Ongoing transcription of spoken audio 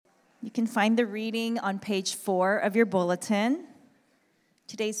You can find the reading on page 4 of your bulletin.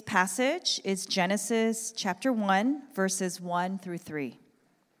 Today's passage is Genesis chapter 1, verses 1 through 3.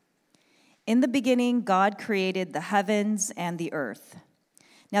 In the beginning, God created the heavens and the earth.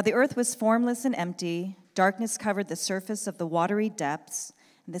 Now the earth was formless and empty. Darkness covered the surface of the watery depths,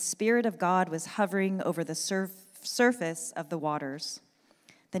 and the Spirit of God was hovering over the surface of the waters.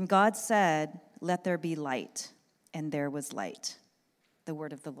 Then God said, "Let there be light," and there was light. The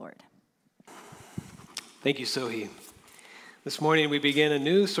word of the Lord. Thank you, Sohi. This morning we begin a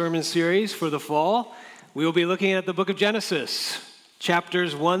new sermon series for the fall. We will be looking at the book of Genesis,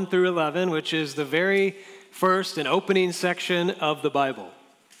 chapters 1 through 11, which is the very first and opening section of the Bible.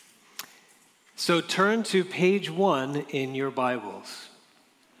 So turn to page 1 in your Bibles.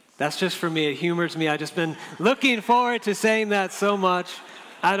 That's just for me. It humors me. I've just been looking forward to saying that so much.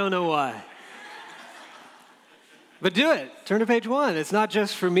 I don't know why. But do it. Turn to page 1. It's not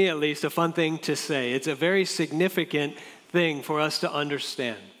just for me, at least, a fun thing to say. It's a very significant thing for us to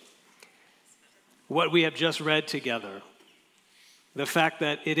understand. What we have just read together. The fact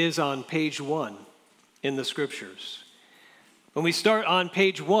that it is on page 1 in the scriptures. When we start on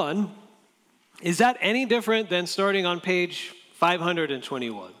page 1, is that any different than starting on page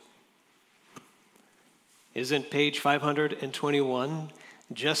 521? Isn't page 521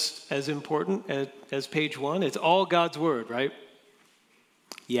 just as important as page 1? It's all God's word, right?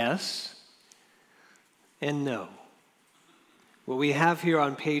 Yes and no. What we have here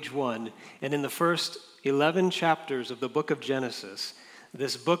on page 1 and in the first 11 chapters of the book of Genesis,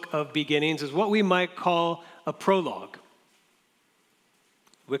 this book of beginnings is what we might call a prologue.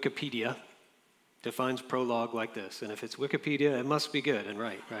 Wikipedia defines prologue like this, and if it's Wikipedia, it must be good and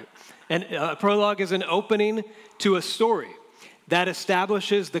right. And a prologue is an opening to a story that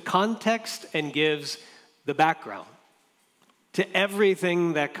establishes the context and gives the background to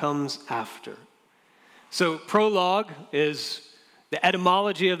everything that comes after. So prologue is, the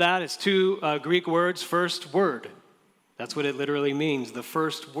etymology of that is two Greek words, first word. That's what it literally means, the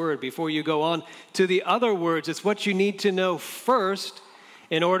first word. Before you go on to the other words, it's what you need to know first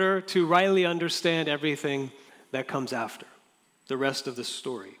in order to rightly understand everything that comes after, the rest of the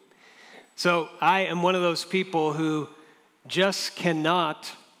story. So I am one of those people who just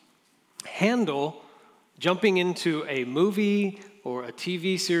cannot handle jumping into a movie or a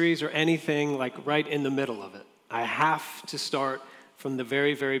TV series or anything like right in the middle of it. I have to start from the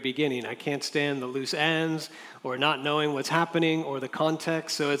very, very beginning. I can't stand the loose ends or not knowing what's happening or the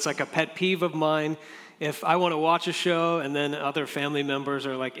context. So it's like a pet peeve of mine. If I want to watch a show and then other family members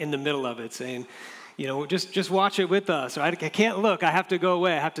are like in the middle of it saying, you know, just watch it with us. Or I can't look. I have to go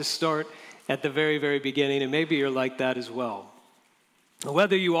away. I have to start at the very, very beginning. And maybe you're like that as well.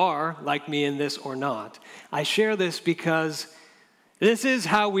 Whether you are like me in this or not, I share this because this is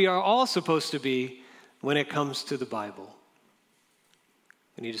how we are all supposed to be when it comes to the Bible.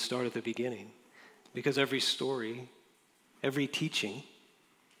 We need to start at the beginning because every story, every teaching,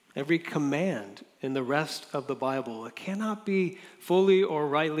 every command in the rest of the Bible, it cannot be fully or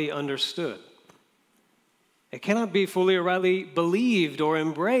rightly understood. It cannot be fully or rightly believed or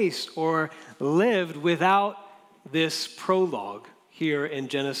embraced or lived without this prologue here in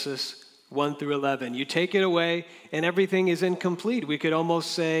Genesis 1 through 11. You take it away and everything is incomplete. We could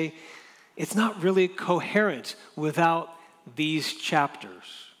almost say it's not really coherent without these chapters.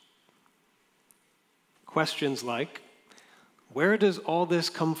 Questions like, where does all this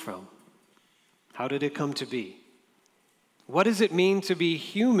come from? How did it come to be? What does it mean to be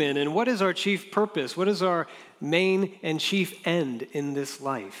human? And what is our chief purpose? What is our main and chief end in this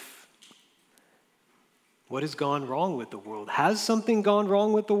life? What has gone wrong with the world? Has something gone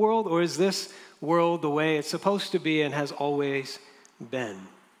wrong with the world? Or is this world the way it's supposed to be and has always been?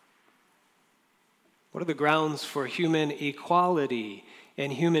 What are the grounds for human equality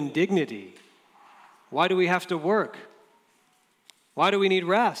and human dignity? Why do we have to work? Why do we need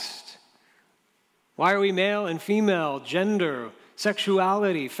rest? Why are we male and female, gender,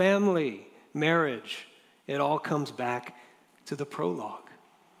 sexuality, family, marriage? It all comes back to the prologue,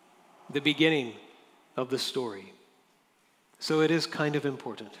 the beginning of the story. So it is kind of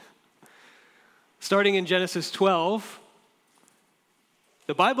important. Starting in Genesis 12,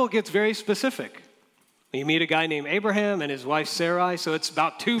 the Bible gets very specific. You meet a guy named Abraham and his wife Sarai, so it's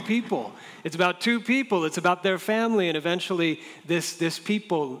about two people. It's about two people. It's about their family and eventually this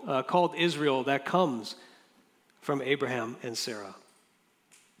people called Israel that comes from Abraham and Sarah.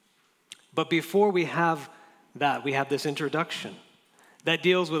 But before we have that, we have this introduction. that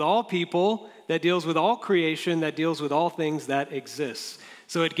deals with all people, that deals with all creation, that deals with all things that exist.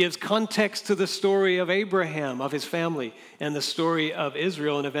 So it gives context to the story of Abraham, of his family, and the story of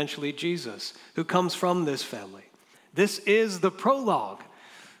Israel, and eventually Jesus, who comes from this family. This is the prologue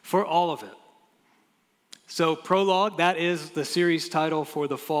for all of it. So prologue, that is the series title for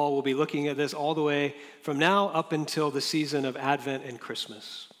the fall. We'll be looking at this all the way from now up until the season of Advent and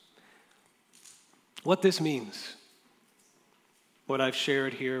Christmas. What this means, what I've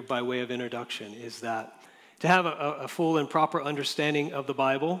shared here by way of introduction, is that to have a full and proper understanding of the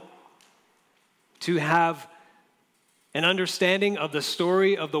Bible, to have an understanding of the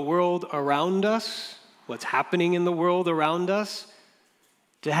story of the world around us, what's happening in the world around us,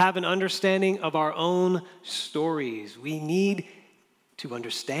 to have an understanding of our own stories. We need to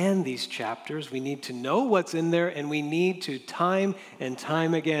understand these chapters. We need to know what's in there, and we need to time and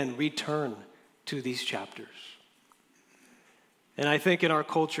time again return to these chapters. And I think in our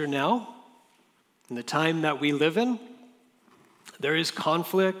culture now, in the time that we live in, there is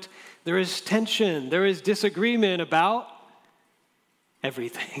conflict, there is tension, there is disagreement about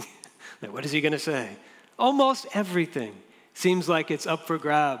everything. What is he going to say? Almost everything seems like it's up for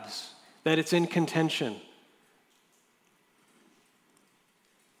grabs, that it's in contention.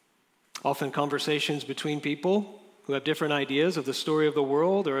 Often conversations between people who have different ideas of the story of the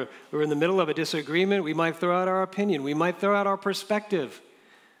world, or we're in the middle of a disagreement, we might throw out our opinion, we might throw out our perspective.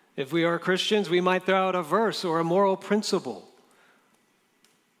 If we are Christians, we might throw out a verse or a moral principle.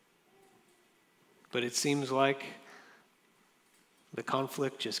 But it seems like the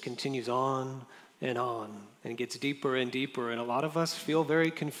conflict just continues on and gets deeper and deeper, and a lot of us feel very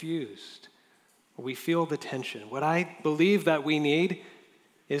confused. We feel the tension. What I believe that we need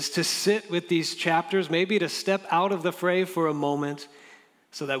is to sit with these chapters, maybe to step out of the fray for a moment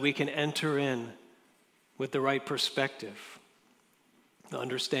so that we can enter in with the right perspective.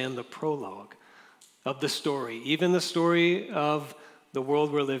 Understand the prologue of the story, even the story of the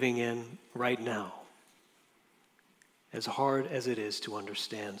world we're living in right now, as hard as it is to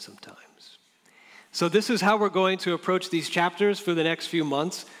understand sometimes. So this is how we're going to approach these chapters for the next few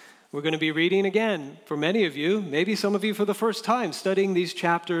months. We're going to be reading again, for many of you, maybe some of you for the first time, studying these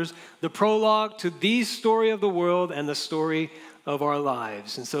chapters, the prologue to the story of the world and the story of our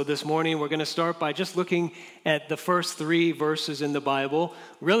lives. And so this morning we're going to start by just looking at the first 3 verses in the Bible.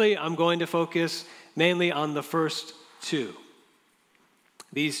 Really, I'm going to focus mainly on the first 2.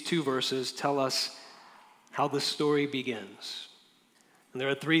 These 2 verses tell us how the story begins. And there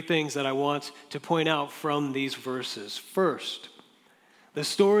are 3 things that I want to point out from these verses. First, the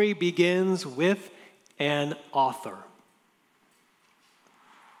story begins with an author.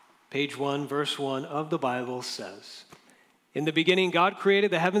 Page 1, verse 1 of the Bible says, "In the beginning, God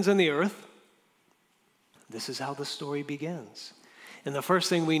created the heavens and the earth." This is how the story begins. And the first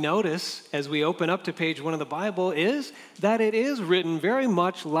thing we notice as we open up to page 1 of the Bible is that it is written very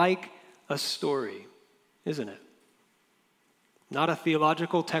much like a story, isn't it? Not a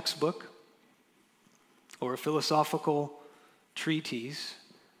theological textbook or a philosophical treatise,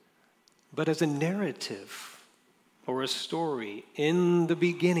 but as a narrative or a story in the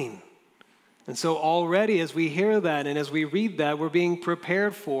beginning. And so already as we hear that and as we read that, we're being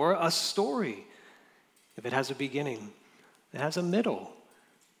prepared for a story. If it has a beginning, it has a middle,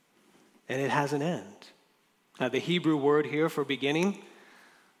 and it has an end. Now, the Hebrew word here for beginning,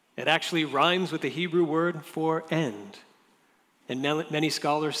 it actually rhymes with the Hebrew word for end. And many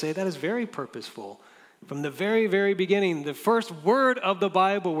scholars say that is very purposeful. From the very, very beginning, the first word of the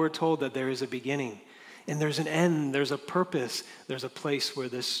Bible, we're told that there is a beginning. And there's an end, there's a purpose, there's a place where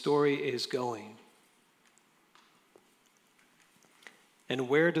this story is going. And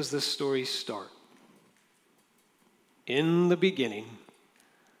where does this story start? In the beginning,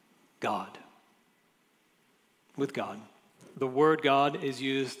 God. With God. The word God is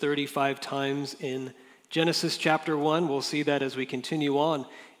used 35 times in Genesis chapter 1. We'll see that as we continue on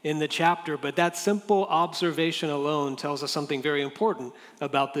in the chapter. But that simple observation alone tells us something very important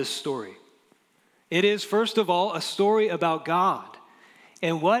about this story. It is, first of all, a story about God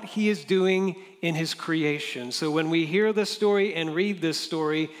and what he is doing in his creation. So when we hear this story and read this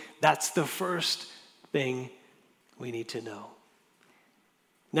story, that's the first thing we need to know.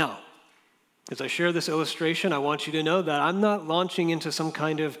 Now, as I share this illustration, I want you to know that I'm not launching into some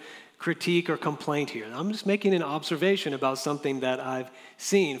kind of critique or complaint here. I'm just making an observation about something that I've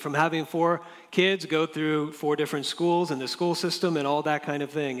seen from having 4 kids go through 4 different schools and the school system and all that kind of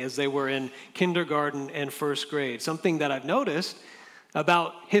thing as they were in kindergarten and first grade. Something that I've noticed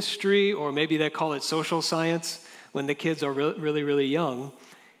about history, or maybe they call it social science when the kids are really, really young,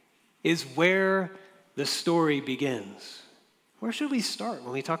 is where the story begins. where should we start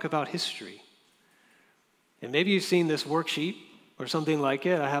when we talk about history? And maybe you've seen this worksheet or something like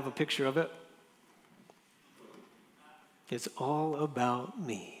it. I have a picture of it. It's all about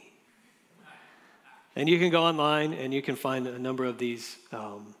me. And you can go online and you can find a number of these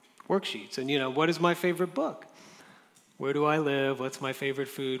worksheets. And, what is my favorite book? Where do I live? What's my favorite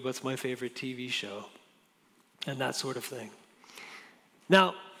food? What's my favorite TV show? And that sort of thing.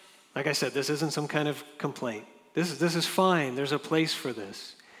 Now, like I said, this isn't some kind of complaint. This is fine. There's a place for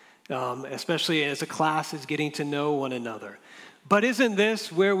this, especially as a class is getting to know one another. But isn't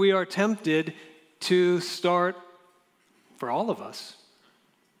this where we are tempted to start, for all of us,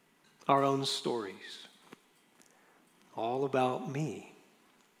 our own stories? All about me.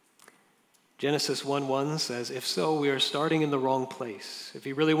 Genesis 1:1 says, if so, we are starting in the wrong place. If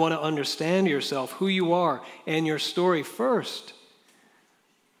you really want to understand yourself, who you are, and your story first,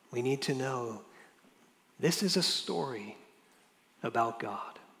 we need to know this is a story about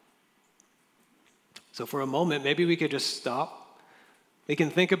God. So for a moment, maybe we could just stop. We can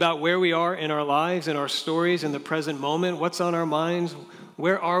think about where we are in our lives, in our stories, in the present moment. What's on our minds?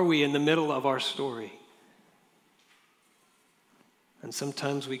 Where are we in the middle of our story? And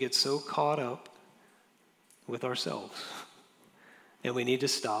sometimes we get so caught up with ourselves. And we need to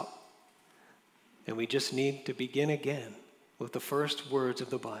stop. And we just need to begin again with the first words of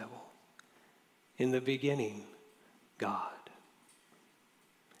the Bible. In the beginning, God.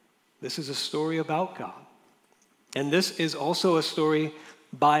 This is a story about God. And this is also a story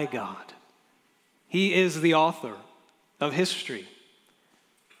by God. He is the author of history.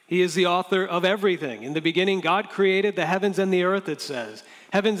 He is the author of everything. In the beginning, God created the heavens and the earth, it says.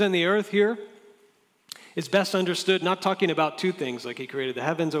 Heavens and the earth here is best understood, not talking about two things, like he created the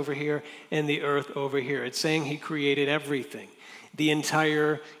heavens over here and the earth over here. It's saying he created everything, the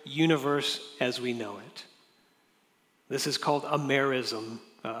entire universe as we know it. This is called a merism,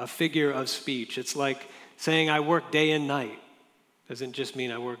 a figure of speech. It's like saying I work day and night. Doesn't just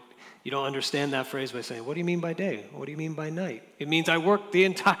mean I work. You don't understand that phrase by saying, what do you mean by day? What do you mean by night? It means I work the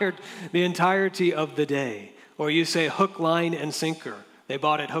entirety of the day. Or you say hook, line, and sinker. They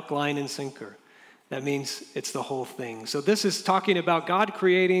bought it hook, line, and sinker. That means it's the whole thing. So this is talking about God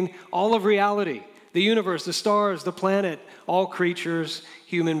creating all of reality. The universe, the stars, the planet, all creatures,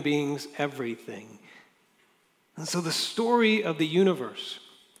 human beings, everything. And so the story of the universe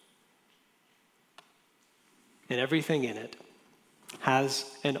and everything in it has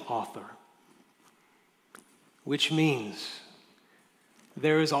an author, which means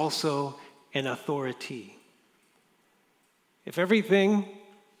there is also an authority. If everything,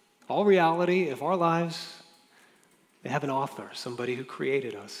 all reality, if our lives, they have an author, somebody who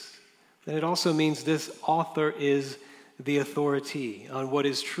created us, then it also means this author is the authority on what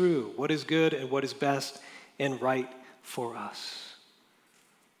is true, what is good, and what is best and right for us.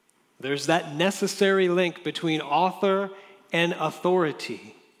 There's that necessary link between author and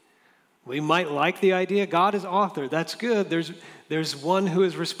authority. We might like the idea, God is author, that's good. There's one who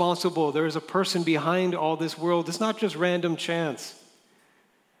is responsible. There is a person behind all this world. It's not just random chance.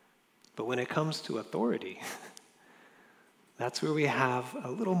 But when it comes to authority, that's where we have a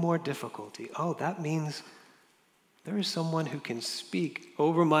little more difficulty. Oh, that means there is someone who can speak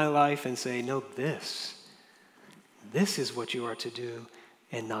over my life and say, no, this is what you are to do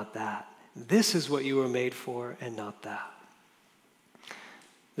and not that. This is what you were made for and not that.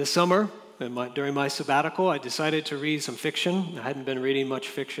 This summer, during my sabbatical, I decided to read some fiction. I hadn't been reading much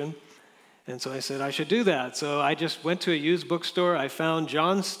fiction. And so I said I should do that. So I just went to a used bookstore. I found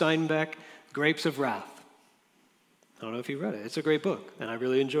John Steinbeck, Grapes of Wrath. I don't know if you read it. It's a great book, and I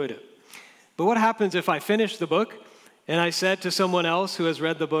really enjoyed it. But what happens if I finish the book and I said to someone else who has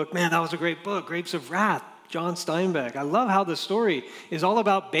read the book, man, that was a great book, Grapes of Wrath, John Steinbeck. I love how the story is all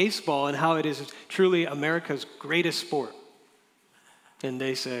about baseball and how it is truly America's greatest sport. And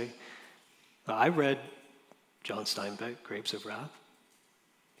they say, I read John Steinbeck, Grapes of Wrath.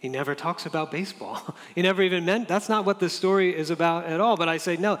 He never talks about baseball. He never even meant, that's not what the story is about at all. But I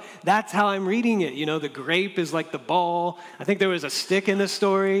say, no, that's how I'm reading it. The grape is like the ball. I think there was a stick in the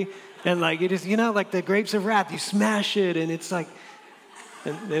story. And like, it is, like the Grapes of Wrath, you smash it. And it's like,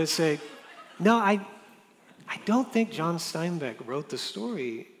 and they would say, no, I don't think John Steinbeck wrote the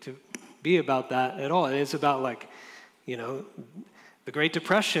story to be about that at all. And it's about like, the Great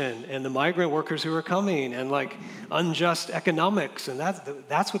Depression and the migrant workers who are coming and like unjust economics. And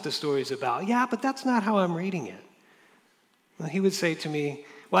that's what the story is about. Yeah, but that's not how I'm reading it. Well, he would say to me,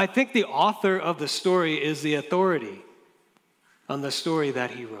 well, I think the author of the story is the authority on the story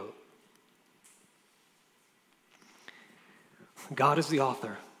that he wrote. God is the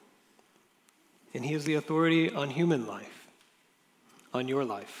author, and he is the authority on human life. on your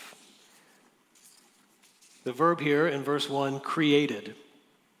life. The verb here in verse 1, created.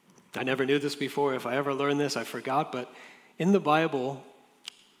 I never knew this before. If I ever learned this, I forgot. But in the Bible,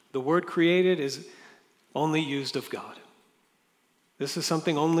 the word created is only used of God. This is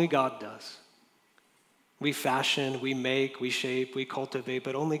something only God does. We fashion, we make, we shape, we cultivate,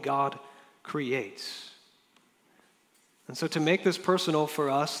 but only God creates. And so to make this personal for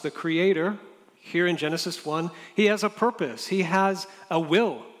us, the Creator, here in Genesis 1, he has a purpose. He has a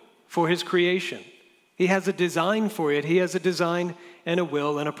will for his creation. He has a design for it. He has a design and a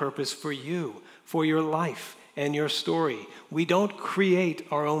will and a purpose for you, for your life and your story. We don't create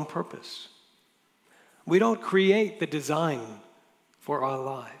our own purpose. We don't create the design for our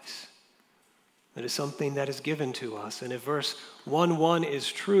lives. It is something that is given to us. And if verse 1:1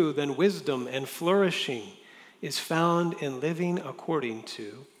 is true, then wisdom and flourishing is found in living according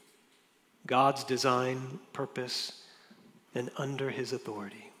to God's design, purpose, and under his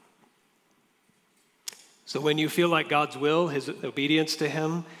authority. So when you feel like God's will, his obedience to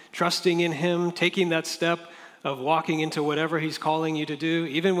him, trusting in him, taking that step of walking into whatever he's calling you to do,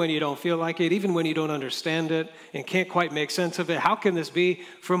 even when you don't feel like it, even when you don't understand it and can't quite make sense of it, how can this be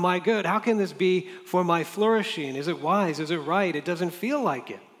for my good? How can this be for my flourishing? Is it wise? Is it right? It doesn't feel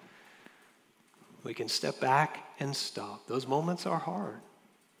like it. We can step back and stop. Those moments are hard.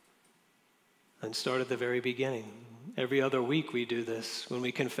 And start at the very beginning. Every other week we do this when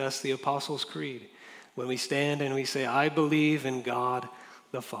we confess the Apostles' Creed. When we stand and we say, I believe in God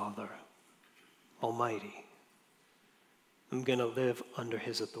the Father Almighty. I'm going to live under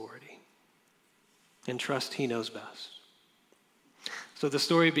his authority and trust he knows best. So the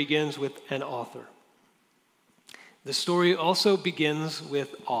story begins with an author. The story also begins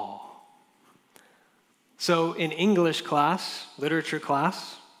with awe. So in English class, literature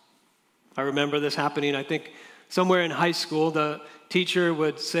class, I remember this happening, I think somewhere in high school, the teacher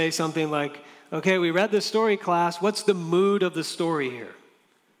would say something like, okay, we read this story, class. What's the mood of the story here?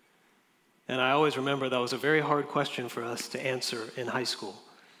 And I always remember that was a very hard question for us to answer in high school.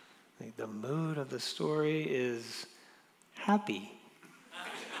 The mood of the story is happy.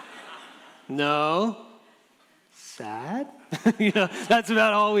 No, sad? That's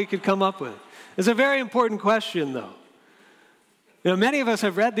about all we could come up with. It's a very important question, though. Many of us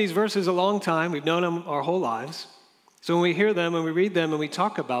have read these verses a long time. We've known them our whole lives. So when we hear them and we read them and we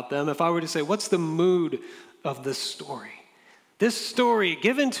talk about them, if I were to say, what's the mood of this story? This story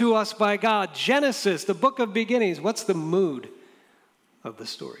given to us by God, Genesis, the book of beginnings, what's the mood of the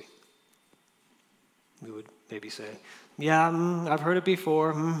story? We would maybe say, yeah, I've heard it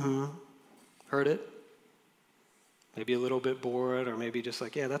before. Heard it. Maybe a little bit bored, or maybe just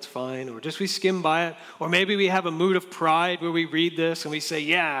like, yeah, that's fine. Or just we skim by it. Or maybe we have a mood of pride where we read this and we say,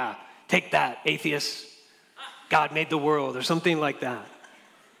 yeah, take that, atheists. God made the world, or something like that.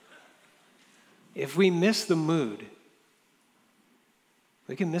 If we miss the mood,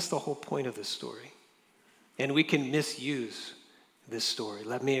 we can miss the whole point of this story. And we can misuse this story.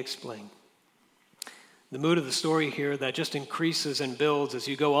 Let me explain. The mood of the story here that just increases and builds as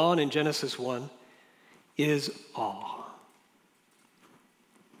you go on in Genesis 1 is awe.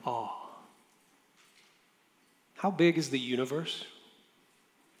 Awe. How big is the universe?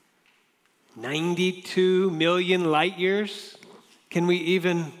 92 million light years? Can we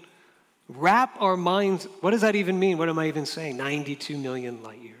even wrap our minds? What does that even mean? What am I even saying? 92 million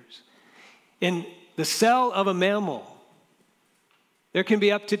light years. In the cell of a mammal, there can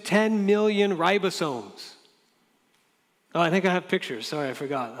be up to 10 million ribosomes. Oh, I think I have pictures. Sorry, I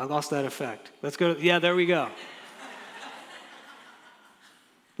forgot. I lost that effect. Let's go. Yeah, there we go.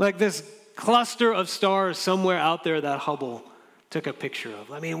 Like this cluster of stars somewhere out there that Hubble took a picture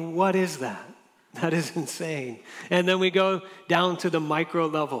of. I mean, what is that? That is insane. And then we go down to the micro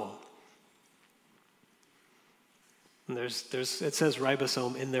level. And it says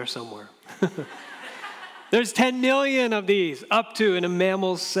ribosome in there somewhere. There's 10 million of these up to in a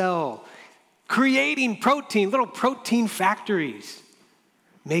mammal cell, creating protein, little protein factories,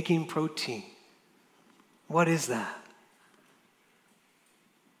 making protein. What is that?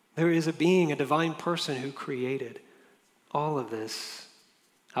 There is a being, a divine person who created all of this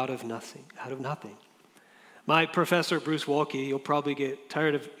out of nothing. My professor, Bruce Walke, you'll probably get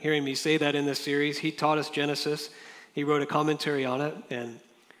tired of hearing me say that in this series. He taught us Genesis. He wrote a commentary on it, and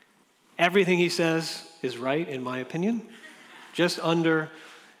everything he says is right, in my opinion, just under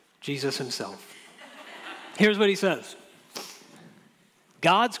Jesus himself. Here's what he says.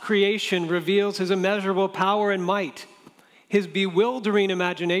 God's creation reveals his immeasurable power and might, his bewildering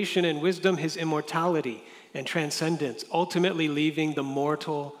imagination and wisdom, his immortality and transcendence, ultimately leaving the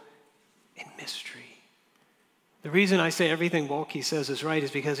mortal in mystery. The reason I say everything Waltke says is right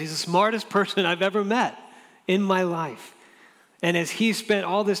is because he's the smartest person I've ever met in my life. And as he spent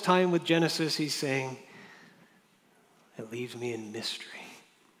all this time with Genesis, he's saying, it leaves me in mystery,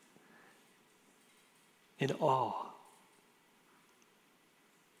 in awe.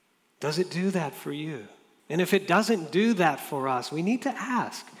 Does it do that for you? And if it doesn't do that for us, we need to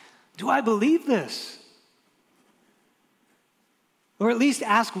ask, do I believe this? Or at least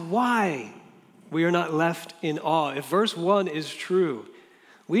ask why we are not left in awe. If verse 1 is true,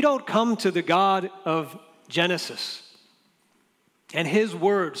 we don't come to the God of Genesis and his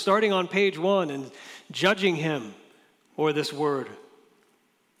word, starting on page 1 and judging him or this word,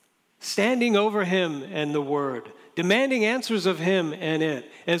 standing over him and the word, demanding answers of him and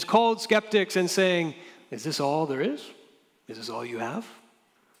it, as cold skeptics and saying, is this all there is? Is this all you have?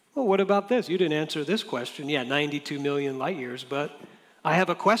 Well, what about this? You didn't answer this question. Yeah, 92 million light years, but I have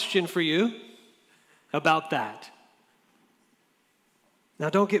a question for you about that. Now,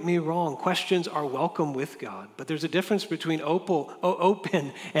 don't get me wrong. Questions are welcome with God, but there's a difference between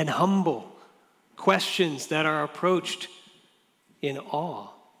open and humble questions that are approached in awe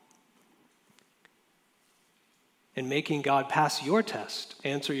and making God pass your test,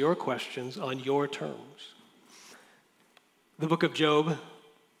 answer your questions on your terms. The book of Job,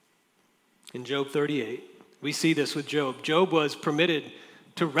 in Job 38, we see this with Job. Job was permitted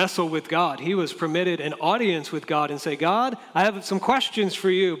to wrestle with God. He was permitted an audience with God and say, God, I have some questions for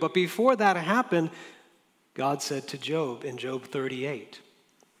you. But before that happened, God said to Job in Job 38,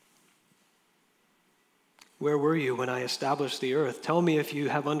 where were you when I established the earth? Tell me if you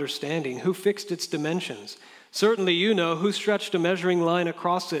have understanding. Who fixed its dimensions? Certainly you know who stretched a measuring line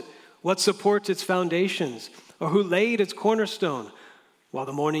across it, what supports its foundations, or who laid its cornerstone, while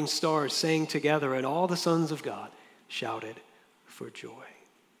the morning stars sang together and all the sons of God shouted for joy.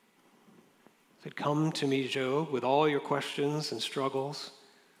 He said, come to me, Job, with all your questions and struggles,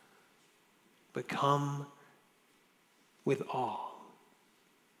 but come with awe,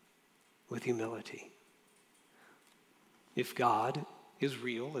 with humility. If God is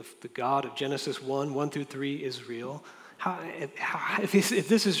real, if the God of Genesis 1 through 3 is real, if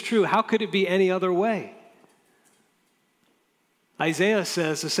this is true, how could it be any other way? Isaiah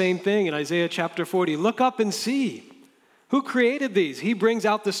says the same thing in Isaiah chapter 40. Look up and see. Who created these? He brings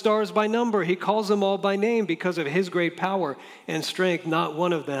out the stars by number. He calls them all by name because of his great power and strength. Not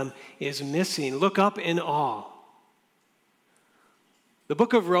one of them is missing. Look up in awe. The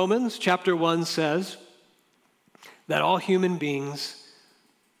book of Romans chapter 1 says that all human beings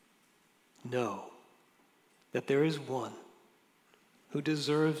know that there is one who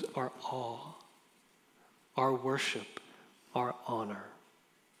deserves our awe, our worship, our honor.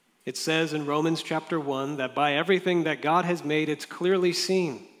 It says in Romans chapter 1 that by everything that God has made, it's clearly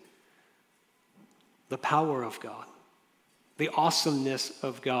seen the power of God, the awesomeness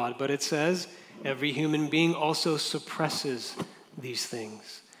of God. But it says every human being also suppresses these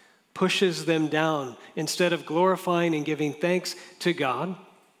things, pushes them down instead of glorifying and giving thanks to God.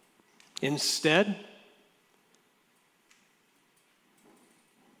 Instead,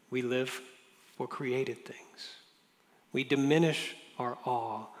 we live for created things. We diminish our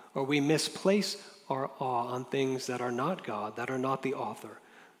awe, or we misplace our awe on things that are not God, that are not the author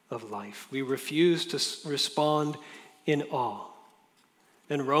of life. We refuse to respond in awe.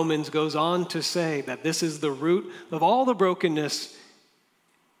 And Romans goes on to say that this is the root of all the brokenness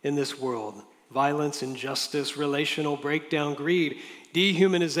in this world: violence, injustice, relational breakdown, greed,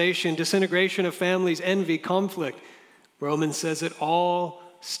 dehumanization, disintegration of families, envy, conflict. Romans says it all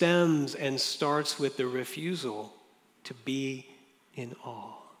stems and starts with the refusal to be in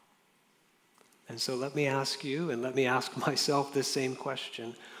awe. And so let me ask you, and let me ask myself this same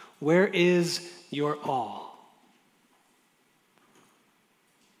question. Where is your awe?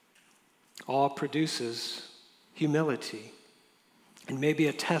 Awe produces humility. And maybe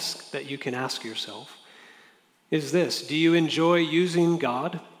a test that you can ask yourself is this: do you enjoy using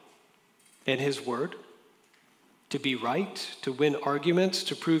God and his word to be right, to win arguments,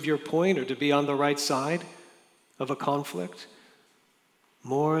 to prove your point, or to be on the right side of a conflict,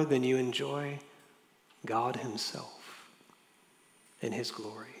 more than you enjoy God himself and his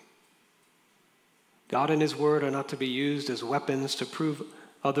glory? God and his word are not to be used as weapons to prove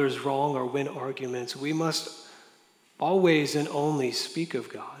others wrong or win arguments. We must always and only speak of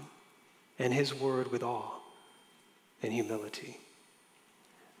God and his word with awe and humility.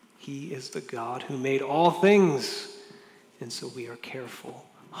 He is the God who made all things, and so we are careful,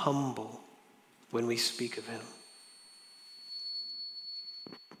 humble when we speak of him.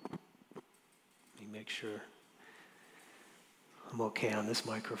 Let me make sure I'm okay on this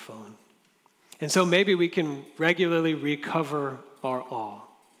microphone. And so maybe we can regularly recover our awe.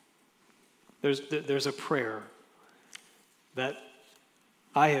 There's a prayer that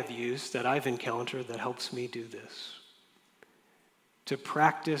I have used, that I've encountered, that helps me do this. To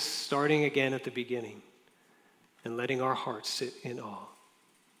practice starting again at the beginning and letting our hearts sit in awe.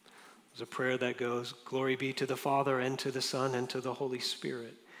 There's a prayer that goes, "Glory be to the Father and to the Son and to the Holy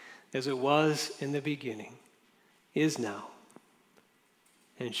Spirit, as it was in the beginning, is now,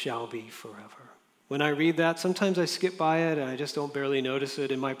 and shall be forever." When I read that, sometimes I skip by it and I just don't barely notice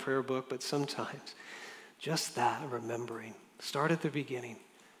it in my prayer book, but sometimes just that, remembering, start at the beginning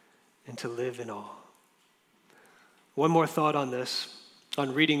and to live in awe. One more thought on this,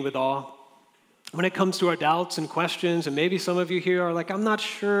 on reading with awe. When it comes to our doubts and questions, and maybe some of you here are like, I'm not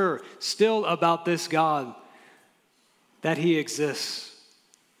sure still about this God, that he exists.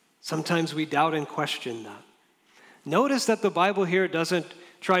 Sometimes we doubt and question that. Notice that the Bible here doesn't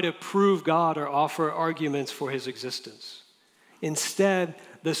try to prove God or offer arguments for his existence. Instead,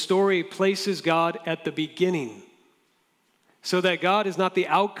 the story places God at the beginning, so that God is not the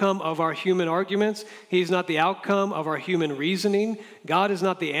outcome of our human arguments. He's not the outcome of our human reasoning. God is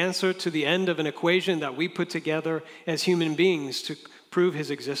not the answer to the end of an equation that we put together as human beings to prove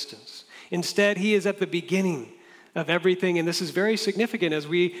his existence. Instead, he is at the beginning of everything, and this is very significant as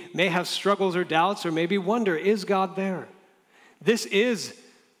we may have struggles or doubts or maybe wonder, is God there? This is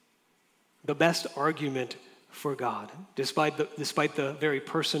the best argument for God, despite the very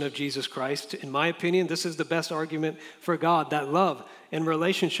person of Jesus Christ. In my opinion, this is the best argument for God, that love and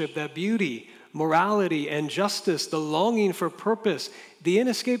relationship, that beauty, morality and justice, the longing for purpose, the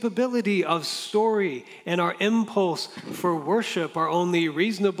inescapability of story, and our impulse for worship are only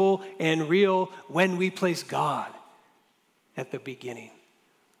reasonable and real when we place God at the beginning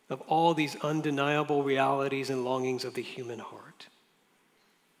of all these undeniable realities and longings of the human heart.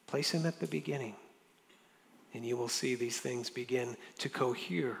 Place him at the beginning, and you will see these things begin to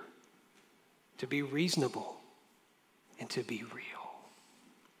cohere, to be reasonable, and to be real.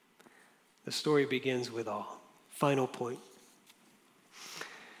 The story begins with awe. Final point.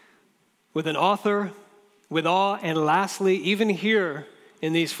 With an author, with awe, and lastly, even here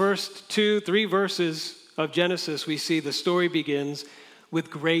in these first 2-3 verses of Genesis, we see the story begins with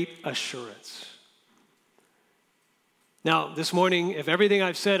great assurance. Now, this morning, if everything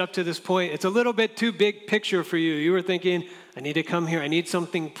I've said up to this point, it's a little bit too big picture for you. You were thinking, I need to come here. I need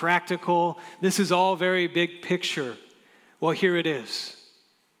something practical. This is all very big picture. Well, here it is.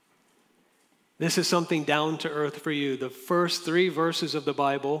 This is something down to earth for you. The first 3 verses of the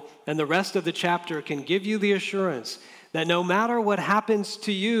Bible and the rest of the chapter can give you the assurance that no matter what happens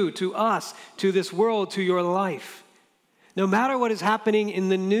to you, to us, to this world, to your life, no matter what is happening in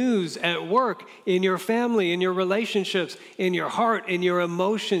the news, at work, in your family, in your relationships, in your heart, in your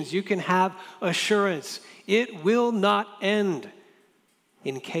emotions, you can have assurance. It will not end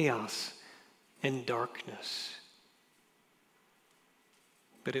in chaos and darkness,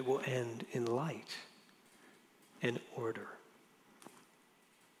 but it will end in light and order.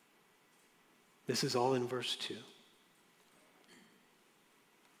 This is all in verse 2.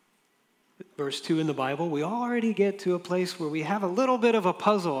 Verse 2 in the Bible, we already get to a place where we have a little bit of a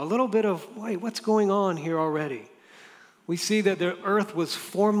puzzle, a little bit of, wait, what's going on here already? We see that the earth was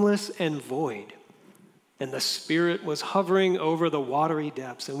formless and void, and the Spirit was hovering over the watery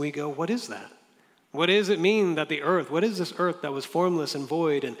depths. And we go, what is that? What does it mean that the earth, what is this earth that was formless and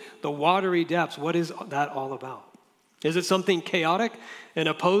void, and the watery depths, what is that all about? Is it something chaotic and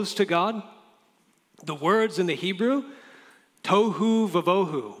opposed to God? The words in the Hebrew, tohu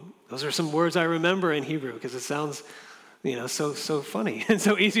vavohu. Those are some words I remember in Hebrew because it sounds, so funny and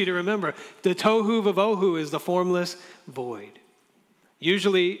so easy to remember. The tohu vavohu is the formless void.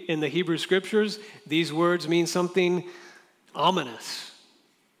 Usually in the Hebrew scriptures, these words mean something ominous,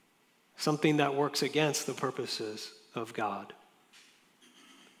 something that works against the purposes of God.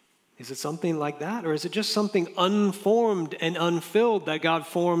 Is it something like that, or is it just something unformed and unfilled that God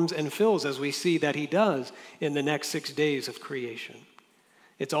forms and fills, as we see that he does in the next 6 days of creation?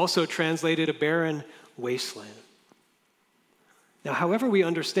 It's also translated a barren wasteland. Now, however we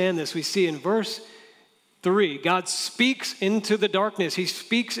understand this, we see in verse 3, God speaks into the darkness. He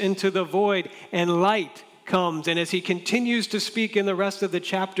speaks into the void, and light comes. And as he continues to speak in the rest of the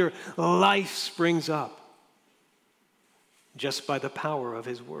chapter, life springs up just by the power of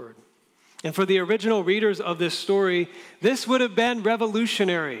his word. And for the original readers of this story, this would have been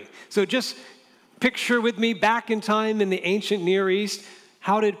revolutionary. So just picture with me back in time in the ancient Near East.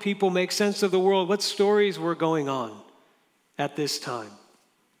 How did people make sense of the world? What stories were going on at this time?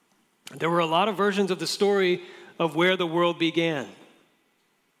 There were a lot of versions of the story of where the world began.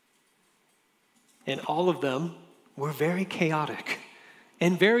 and all of them were very chaotic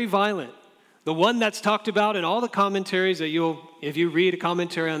and very violent. The one that's talked about in all the commentaries that if you read a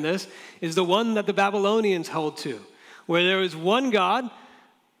commentary on this, is the one that the Babylonians held to, where there was one god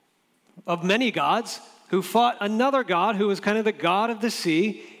of many gods who fought another god who was kind of the god of the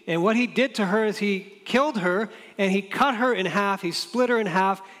sea. And what he did to her is he killed her and he cut her in half. He split her in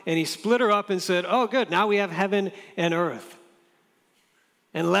half and he split her up and said, oh, good, now we have heaven and earth.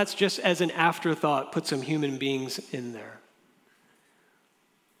 And let's just, as an afterthought, put some human beings in there.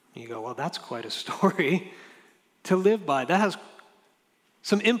 You go, well, that's quite a story to live by. That has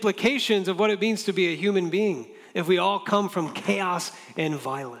some implications of what it means to be a human being if we all come from chaos and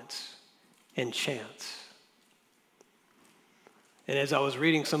violence and chance. And as I was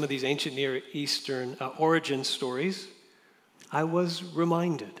reading some of these ancient Near Eastern origin stories, I was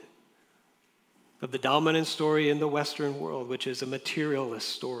reminded of the dominant story in the Western world, which is a materialist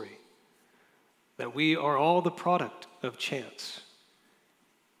story, that we are all the product of chance.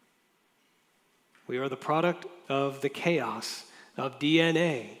 We are the product of the chaos of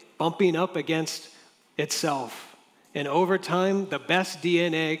DNA bumping up against itself. And over time, the best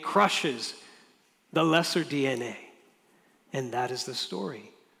DNA crushes the lesser DNA. And that is the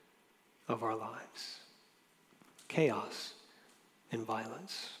story of our lives. Chaos and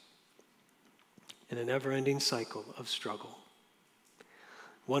violence in a never-ending cycle of struggle.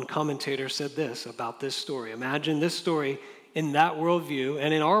 One commentator said this about this story. Imagine this story in that worldview,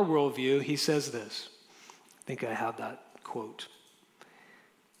 and in our worldview, he says this. I think I have that quote.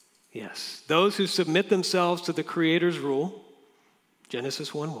 Yes. Those who submit themselves to the Creator's rule,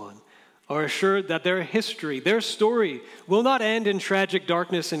 Genesis 1:1, are assured that their history, their story, will not end in tragic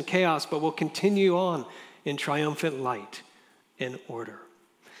darkness and chaos, but will continue on in triumphant light and order.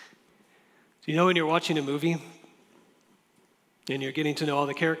 So you know when you're watching a movie and you're getting to know all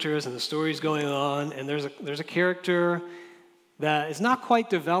the characters and the story's going on, and there's a character that is not quite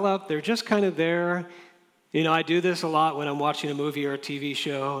developed, they're just kind of there. You know, I do this a lot when I'm watching a movie or a TV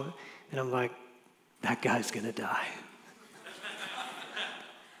show, and I'm like, that guy's gonna die.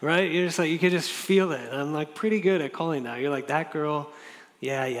 Right? You're just like, you can just feel it. And I'm like pretty good at calling that. You're like, that girl,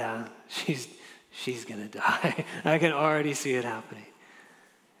 yeah, she's gonna die. I can already see it happening.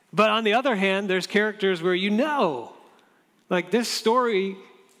 But on the other hand, there's characters where you know, like this story,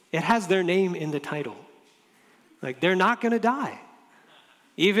 it has their name in the title. Like they're not gonna die.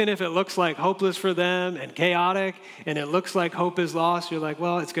 Even if it looks like hopeless for them and chaotic, and it looks like hope is lost, you're like,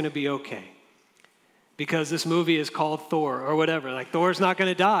 well, it's gonna be okay. Because this movie is called Thor or whatever. Like Thor's not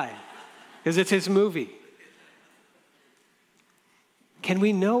gonna die because it's his movie. Can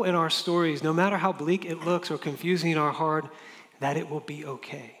we know in our stories, no matter how bleak it looks or confusing or hard, that it will be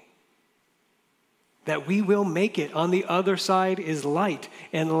okay? That we will make it. On the other side is light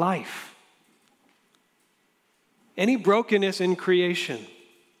and life. Any brokenness in creation,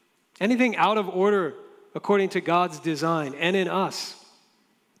 anything out of order according to God's design and in us,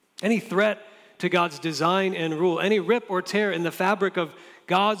 any threat to God's design and rule, any rip or tear in the fabric of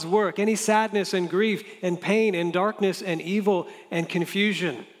God's work, any sadness and grief and pain and darkness and evil and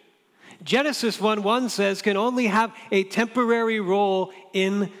confusion, Genesis 1:1 says can only have a temporary role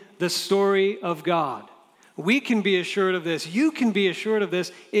in the story of God. We can be assured of this. You can be assured of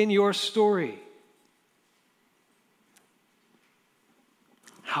this in your story.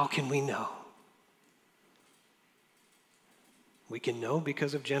 How can we know? We can know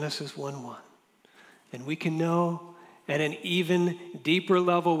because of Genesis 1:1. And we can know at an even deeper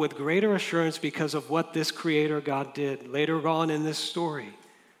level with greater assurance because of what this Creator God did later on in this story.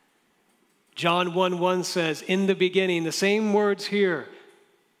 John 1:1 says, in the beginning, the same words here,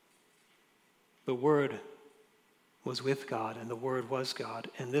 the Word was with God, and the Word was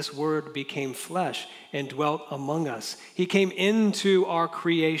God. And this Word became flesh and dwelt among us. He came into our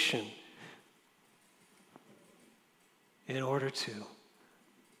creation in order to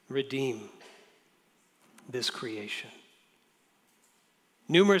redeem this creation.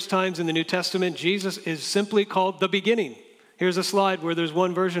 Numerous times in the New Testament, Jesus is simply called the beginning. Here's a slide where there's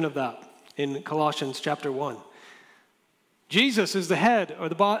one version of that in Colossians chapter 1. Jesus is the head of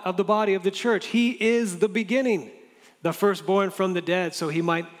the body of the church. He is the beginning, the firstborn from the dead, so he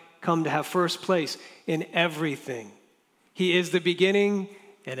might come to have first place in everything. He is the beginning,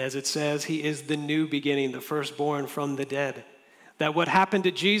 and as it says, he is the new beginning, the firstborn from the dead. That what happened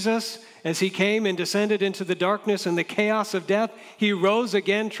to Jesus as he came and descended into the darkness and the chaos of death, he rose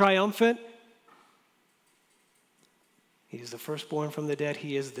again triumphant. He is the firstborn from the dead.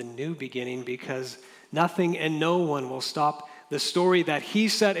 He is the new beginning because nothing and no one will stop the story that he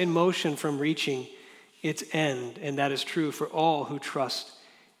set in motion from reaching its end. And that is true for all who trust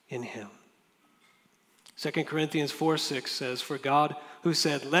in him. 2 Corinthians 4:6 says, "For God, who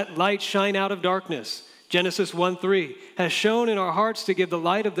said, 'Let light shine out of darkness,' Genesis 1:3, has shone in our hearts to give the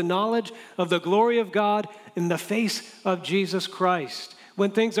light of the knowledge of the glory of God in the face of Jesus Christ."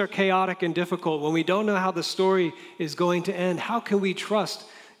 When things are chaotic and difficult, when we don't know how the story is going to end, how can we trust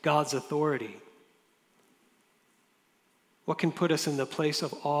God's authority? What can put us in the place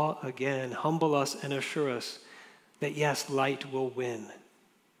of awe again, humble us and assure us that yes, light will win?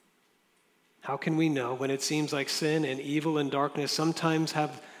 How can we know when it seems like sin and evil and darkness sometimes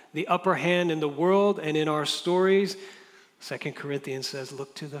have the upper hand in the world and in our stories? 2 Corinthians says,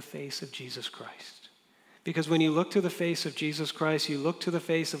 look to the face of Jesus Christ. Because when you look to the face of Jesus Christ, you look to the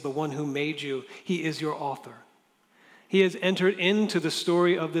face of the one who made you. He is your author. He has entered into the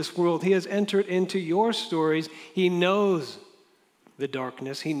story of this world. He has entered into your stories. He knows the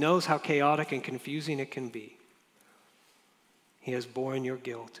darkness. He knows how chaotic and confusing it can be. He has borne your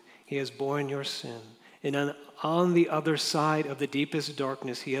guilt. He has borne your sin. And on the other side of the deepest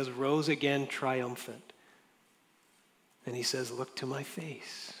darkness, he has rose again triumphant. And he says, look to my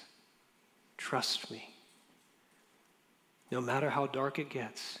face. Trust me. No matter how dark it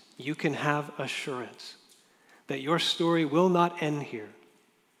gets, you can have assurance that your story will not end here.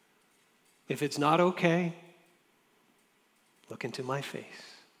 If it's not okay, look into my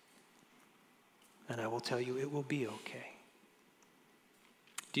face, and I will tell you it will be okay.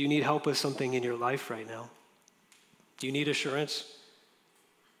 Do you need help with something in your life right now? Do you need assurance?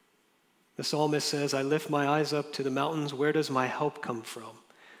 The psalmist says, I lift my eyes up to the mountains. Where does my help come from?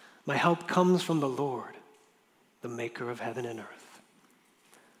 My help comes from the Lord, the maker of heaven and earth.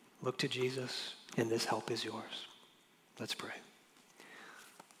 Look to Jesus, and this help is yours. Let's pray.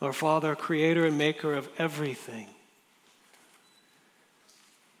 Our Father, creator and maker of everything,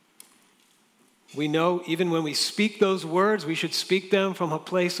 we know even when we speak those words, we should speak them from a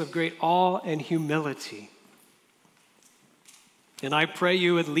place of great awe and humility. And I pray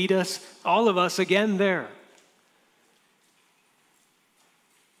you would lead us, all of us, again there.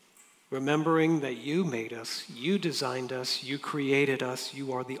 Remembering that you made us, you designed us, you created us,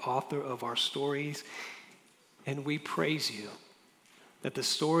 you are the author of our stories. And we praise you that the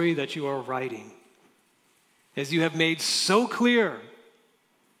story that you are writing, as you have made so clear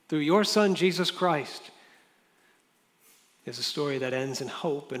through your Son, Jesus Christ, is a story that ends in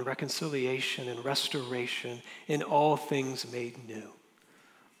hope and reconciliation and restoration in all things made new.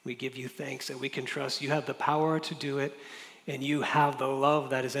 We give you thanks that we can trust you have the power to do it, and you have the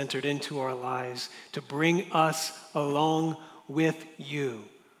love that has entered into our lives to bring us along with you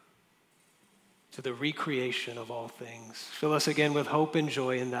to the recreation of all things. Fill us again with hope and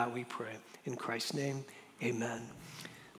joy in that, we pray. In Christ's name, amen.